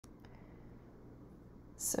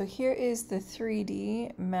So here is the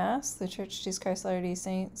 3D Mass, the Church of Jesus Christ of Latter-day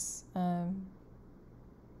Saints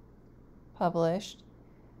published.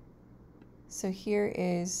 So here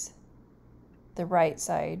is the right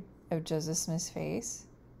side of Joseph Smith's face.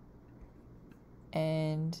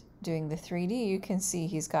 And doing the 3D, you can see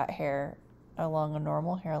he's got hair along a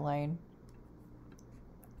normal hairline.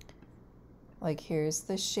 Like here's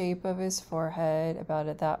the shape of his forehead about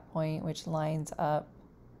at that point, which lines up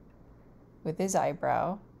with his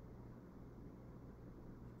eyebrow.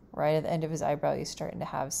 Right at the end of his eyebrow, he's starting to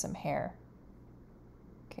have some hair.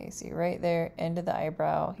 Okay, see right there, end of the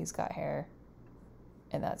eyebrow, he's got hair.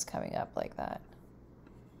 And that's coming up like that.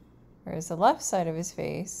 Whereas the left side of his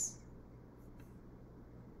face,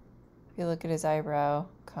 if you look at his eyebrow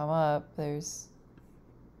come up, it's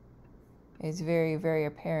very, very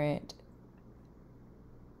apparent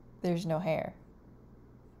there's no hair.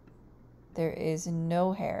 There is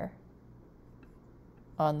no hair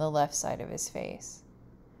on the left side of his face.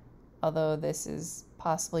 Although this is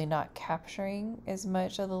possibly not capturing as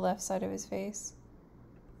much of the left side of his face.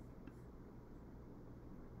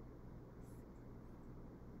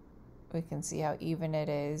 We can see how even it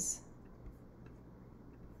is.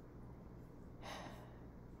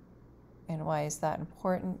 And why is that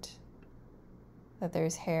important? That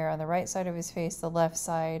there's hair on the right side of his face, the left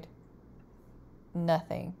side,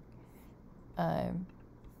 nothing.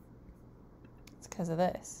 It's because of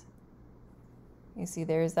this. You see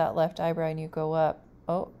there's that left eyebrow and you go up.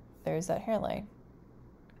 Oh, there's that hairline.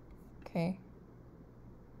 Okay.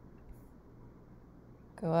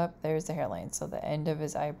 Go up, there's the hairline. So the end of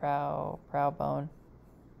his eyebrow, brow bone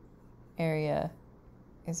area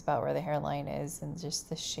is about where the hairline is, and just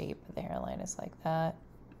the shape of the hairline is like that.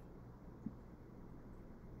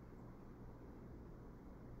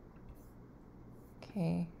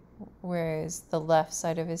 Okay, whereas the left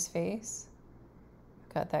side of his face,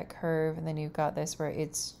 got that curve, and then you've got this where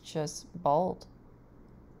it's just bald.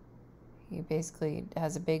 He basically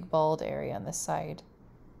has a big bald area on the side,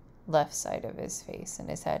 left side of his face and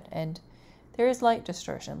his head. And there is light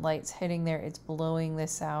distortion. Light's hitting there, it's blowing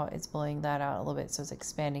this out, it's blowing that out a little bit, so it's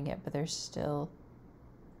expanding it, but there's still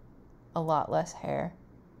a lot less hair.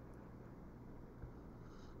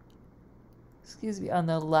 Excuse me, on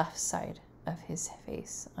the left side of his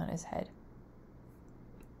face, on his head.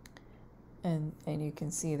 And you can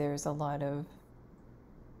see there's a lot of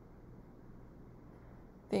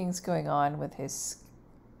things going on with his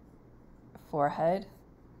forehead.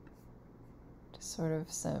 Just sort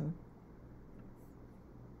of some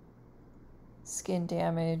skin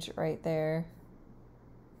damage right there.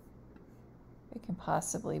 It can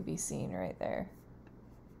possibly be seen right there.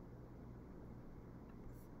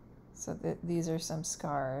 So these are some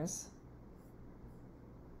scars.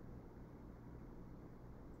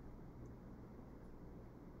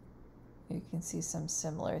 You can see some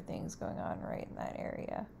similar things going on right in that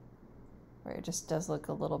area, where it just does look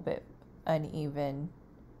a little bit uneven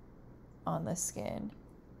on the skin.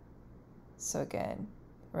 So again,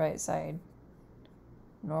 right side,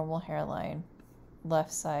 normal hairline,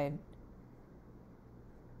 left side,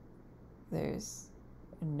 there's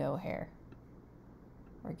no hair.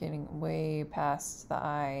 We're getting way past the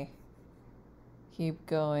eye. Keep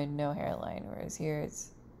going, no hairline. Whereas here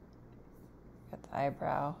it's got the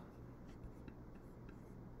eyebrow.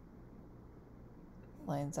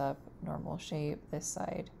 Lines up, normal shape, this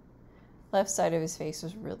side. Left side of his face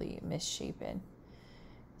was really misshapen.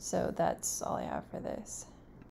 So that's all I have for this.